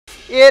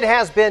It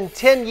has been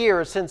 10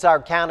 years since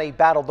our county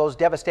battled those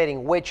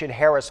devastating Witch and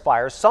Harris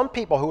fires. Some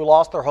people who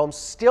lost their homes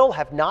still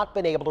have not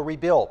been able to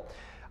rebuild.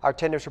 Our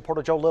 10 News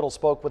reporter Joe Little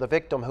spoke with a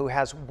victim who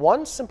has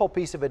one simple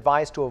piece of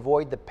advice to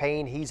avoid the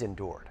pain he's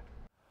endured.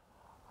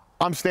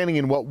 I'm standing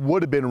in what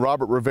would have been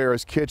Robert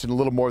Rivera's kitchen a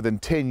little more than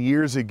 10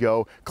 years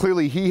ago.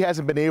 Clearly, he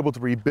hasn't been able to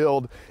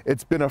rebuild.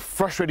 It's been a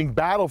frustrating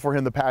battle for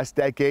him the past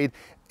decade,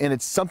 and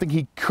it's something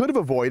he could have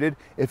avoided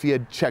if he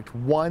had checked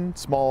one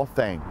small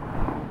thing.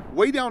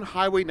 Way down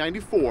Highway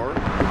 94,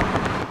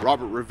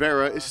 Robert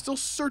Rivera is still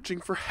searching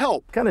for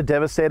help. Kind of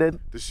devastated.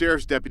 The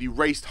sheriff's deputy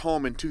raced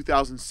home in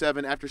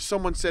 2007 after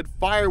someone said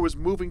fire was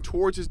moving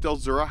towards his Del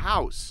Zura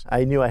house.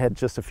 I knew I had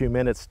just a few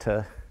minutes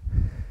to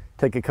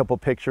take a couple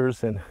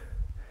pictures and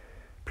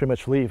pretty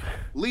much leave.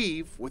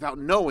 Leave without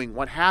knowing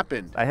what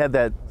happened. I had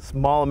that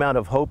small amount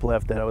of hope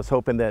left that I was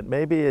hoping that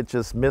maybe it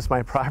just missed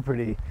my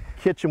property.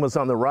 Kitchen was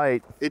on the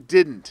right. It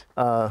didn't.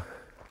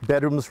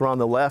 Bedrooms were on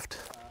the left.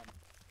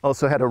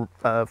 Also had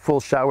a full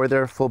shower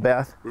there, full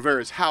bath.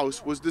 Rivera's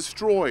house was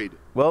destroyed.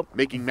 Well,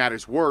 making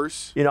matters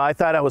worse, you know, I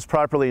thought I was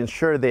properly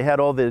insured. They had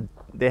all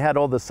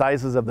the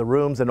sizes of the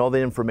rooms and all the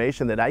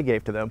information that I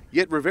gave to them.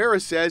 Yet Rivera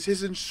says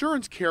his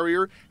insurance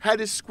carrier had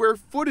his square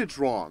footage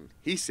wrong.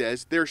 He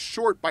says they're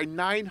short by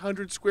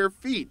 900 square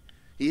feet.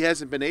 He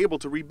hasn't been able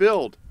to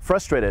rebuild.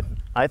 Frustrated.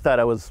 I thought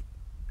I was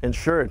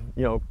insured,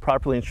 you know,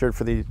 properly insured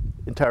for the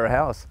entire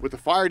house. With the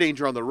fire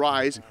danger on the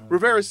rise,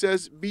 Rivera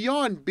says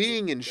beyond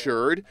being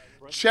insured,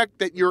 check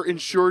that you're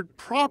insured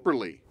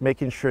properly.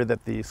 Making sure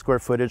that the square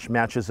footage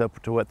matches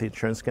up to what the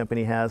insurance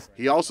company has.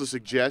 He also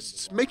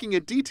suggests making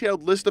a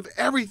detailed list of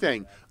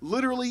everything,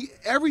 literally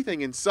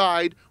everything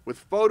inside, with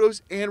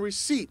photos and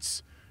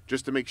receipts,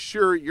 just to make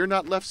sure you're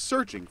not left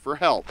searching for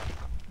help.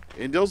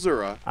 In Del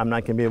Zura, I'm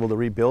not going to be able to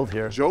rebuild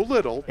here. Joe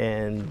Little.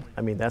 And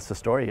I mean, that's the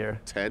story here.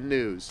 10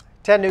 News.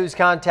 10 News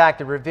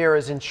contacted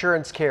Rivera's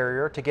insurance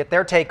carrier to get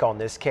their take on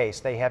this case.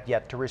 They have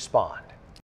yet to respond.